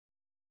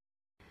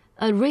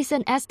A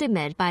recent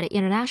estimate by the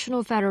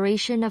International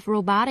Federation of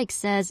Robotics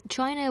says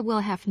China will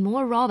have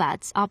more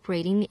robots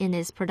operating in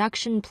its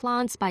production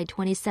plants by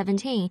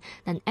 2017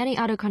 than any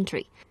other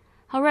country.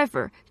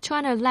 However,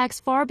 China lags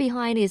far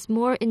behind its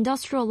more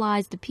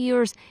industrialized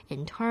peers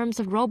in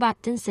terms of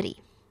robot density.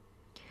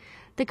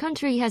 The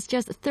country has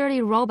just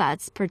 30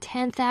 robots per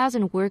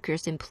 10,000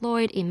 workers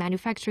employed in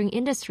manufacturing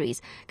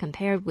industries,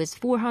 compared with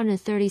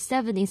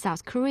 437 in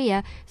South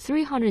Korea,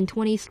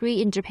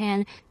 323 in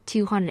Japan,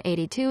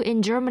 282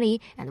 in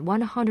Germany, and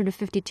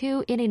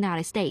 152 in the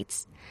United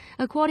States.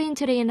 According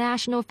to the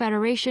International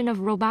Federation of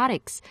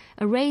Robotics,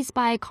 a race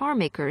by car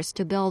makers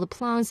to build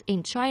plants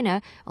in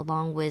China,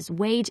 along with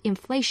wage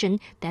inflation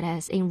that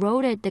has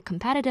eroded the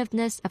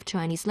competitiveness of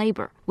Chinese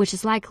labor, which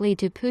is likely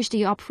to push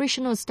the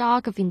operational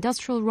stock of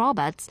industrial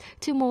robots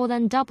to more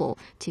than double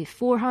to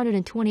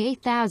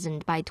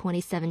 428,000 by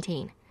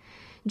 2017.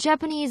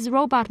 Japanese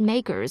robot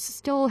makers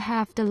still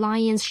have the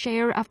lion's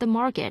share of the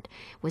market,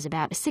 with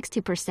about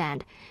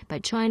 60%,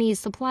 but Chinese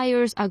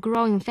suppliers are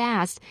growing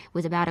fast,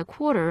 with about a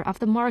quarter of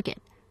the market.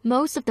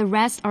 Most of the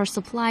rest are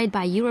supplied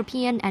by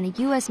European and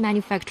U.S.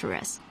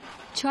 manufacturers.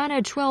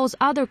 China trails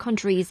other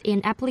countries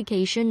in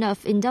application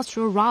of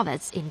industrial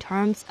robots in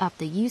terms of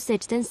the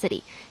usage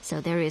density, so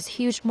there is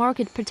huge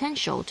market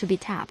potential to be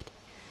tapped.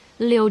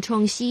 Liu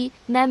Chongxi,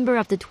 member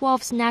of the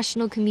 12th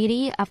National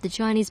Committee of the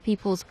Chinese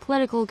People's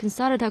Political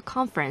Consultative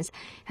Conference,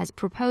 has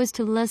proposed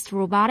to list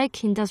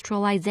robotic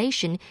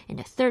industrialization in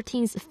the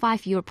 13th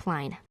five-year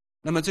plan.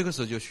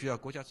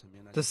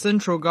 The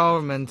central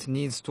government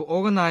needs to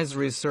organize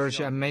research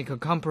and make a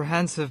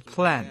comprehensive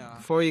plan.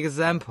 For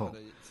example,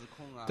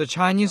 the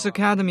Chinese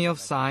Academy of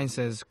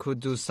Sciences could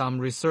do some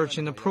research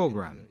in the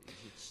program.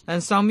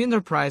 And some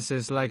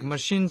enterprises like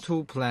machine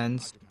tool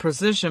plants,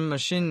 precision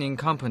machining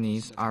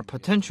companies are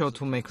potential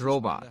to make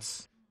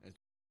robots.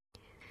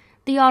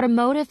 The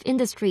automotive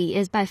industry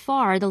is by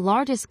far the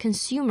largest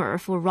consumer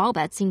for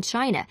robots in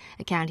China,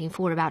 accounting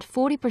for about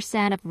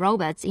 40% of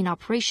robots in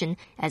operation,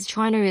 as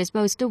China is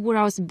both the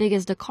world's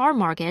biggest car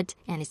market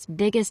and its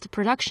biggest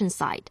production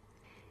site.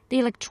 The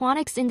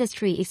electronics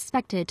industry is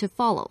expected to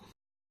follow.